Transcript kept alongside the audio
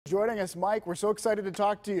joining us, Mike. We're so excited to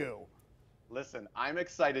talk to you. Listen, I'm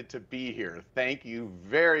excited to be here. Thank you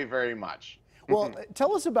very, very much. Well,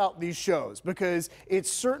 tell us about these shows, because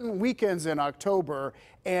it's certain weekends in October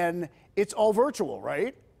and it's all virtual,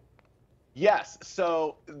 right? Yes,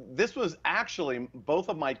 so this was actually, both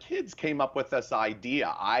of my kids came up with this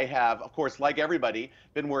idea. I have, of course, like everybody,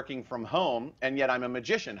 been working from home, and yet I'm a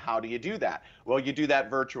magician. How do you do that? Well, you do that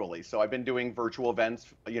virtually. So I've been doing virtual events,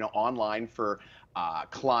 online for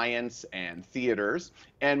clients and theaters.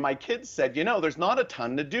 And my kids said, there's not a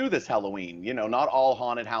ton to do this Halloween. Not all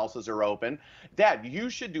haunted houses are open. Dad, you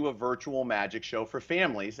should do a virtual magic show for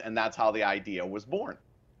families, and that's how the idea was born.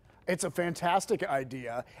 It's a fantastic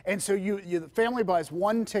idea. And so the family buys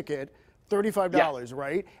one ticket, $35, Yes.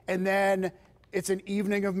 right? And then it's an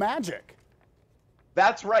evening of magic.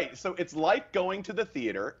 That's right. So it's like going to the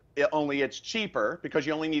theater, only it's cheaper because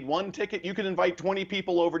you only need one ticket. You can invite 20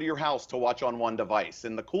 people over to your house to watch on one device.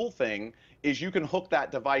 And the cool thing is you can hook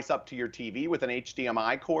that device up to your TV with an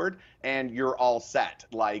HDMI cord and you're all set.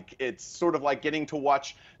 Like, it's sort of like getting to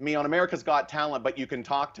watch me on America's Got Talent, but you can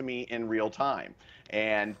talk to me in real time.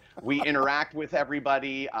 And we interact with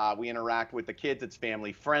everybody. We interact with the kids. It's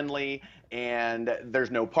family friendly. And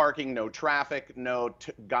there's no parking, no traffic, no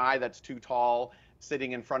guy that's too tall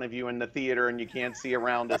sitting in front of you in the theater and you can't see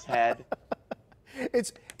around his head.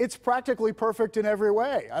 It's practically perfect in every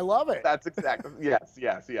way. I love it. That's exactly, yes.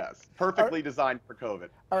 Perfectly designed for COVID.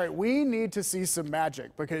 All right, we need to see some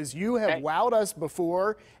magic because you have wowed us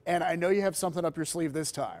before, and I know you have something up your sleeve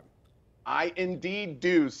this time. I indeed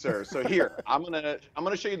do, sir. So here, I'm gonna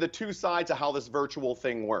show you the two sides of how this virtual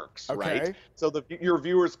thing works, right? So your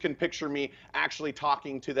viewers can picture me actually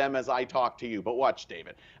talking to them as I talk to you. But watch,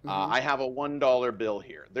 David. I have a $1 bill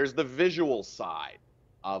here. There's the visual side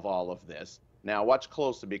of all of this. Now watch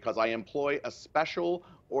closely because I employ a special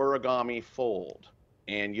origami fold,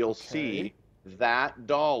 and you'll see that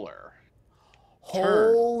dollar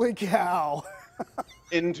Holy cow!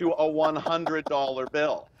 into a $100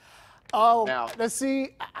 bill. Oh, now see,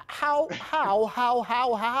 how?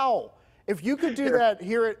 If you could do that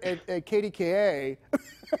here at KDKA.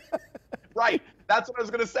 Right, that's what I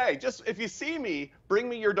was going to say. Just if you see me, bring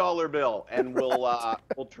me your dollar bill, and we'll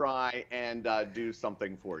try and do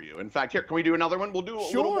something for you. In fact, here, can we do another one? We'll do a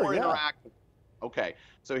little more interactive. Okay,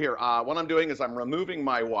 so here, what I'm doing is I'm removing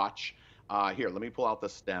my watch. Here, let me pull out the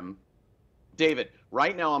stem. David,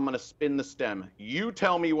 right now I'm going to spin the stem. You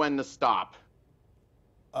tell me when to stop.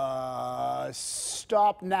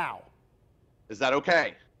 Stop now. Is that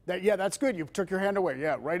okay? Yeah, that's good. You took your hand away.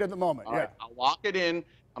 Yeah, right at the moment. All right, I'll lock it in.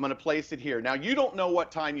 I'm going to place it here. Now, you don't know what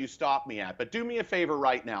time you stop me at, but do me a favor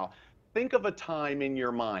right now. Think of a time in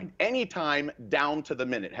your mind, any time down to the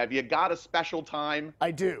minute. Have you got a special time?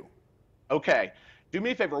 I do. Okay. Do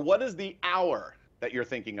me a favor. What is the hour that you're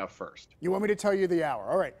thinking of first? You want me to tell you the hour?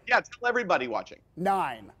 All right. Yeah, tell everybody watching.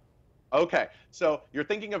 9. Okay, so you're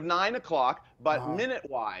thinking of 9 o'clock, but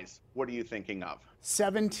minute-wise, what are you thinking of?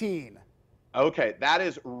 17. Okay, that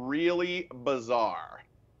is really bizarre.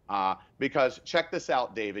 Because check this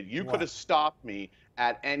out, David. You could have stopped me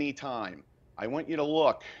at any time. I want you to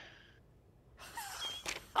look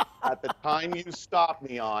at the time you stopped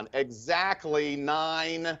me on, exactly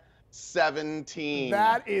 9:17.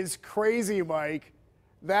 That is crazy, Mike.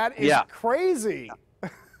 That is crazy.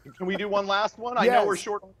 Can we do one last one? I know we're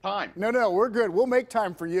short on time. No, we're good. We'll make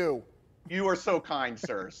time for you. You are so kind,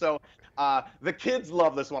 sir. So the kids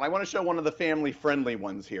love this one. I want to show one of the family-friendly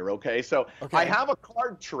ones here, okay? So I have a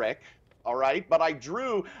card trick, all right, but I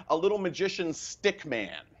drew a little magician stick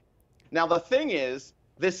man. Now, the thing is,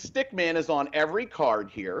 this stick man is on every card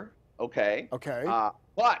here, okay? Okay.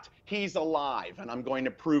 But he's alive, and I'm going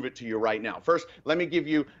to prove it to you right now. First, let me give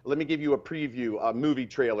you a preview, a movie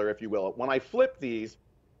trailer, if you will. When I flip these,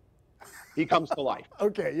 he comes to life.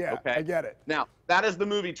 Okay, I get it. Now, that is the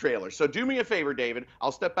movie trailer. So do me a favor, David.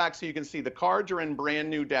 I'll step back so you can see the cards are in brand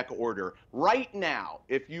new deck order. Right now,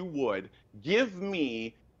 if you would, give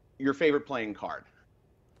me your favorite playing card.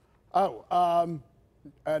 Oh,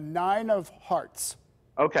 a 9 of hearts.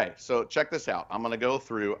 Okay, so check this out. I'm going to go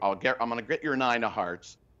through. I'm going to get your 9 of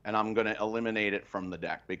hearts, and I'm going to eliminate it from the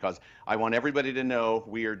deck because I want everybody to know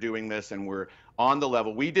we are doing this and we're on the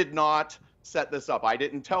level. We did not set this up. I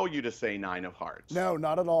didn't tell you to say 9 of hearts. No,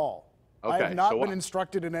 not at all. I have not been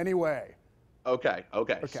instructed in any way. Okay.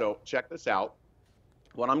 So check this out.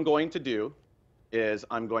 What I'm going to do is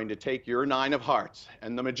I'm going to take your 9 of hearts,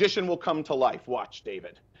 and the magician will come to life. Watch,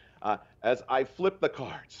 David. As I flip the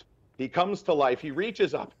cards, he comes to life. He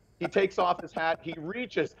reaches up. He takes off his hat. He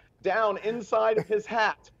reaches down inside of his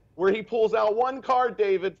hat where he pulls out one card,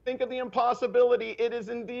 David. Think of the impossibility. It is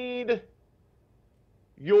indeed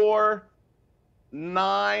your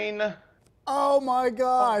 9. Oh my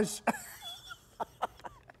gosh.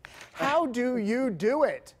 How do you do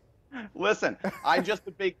it? Listen, I'm just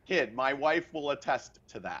a big kid. My wife will attest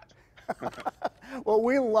to that. Well,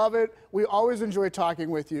 we love it. We always enjoy talking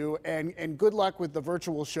with you, and good luck with the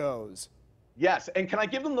virtual shows. Yes, and can I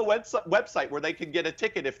give them the website where they can get a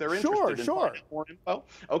ticket if they're interested in finding more info?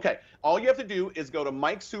 Okay, all you have to do is go to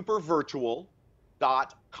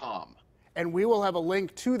MikeSuperVirtual.com. And we will have a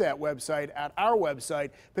link to that website at our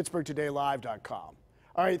website, PittsburghTodayLive.com.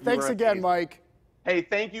 All right, thanks again, Mike. Hey,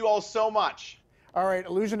 thank you all so much. All right,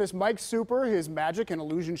 illusionist Mike Super, his magic and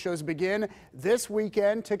illusion shows begin this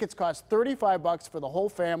weekend. Tickets cost $35 for the whole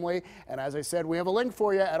family. And as I said, we have a link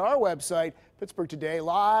for you at our website,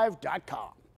 PittsburghTodayLive.com.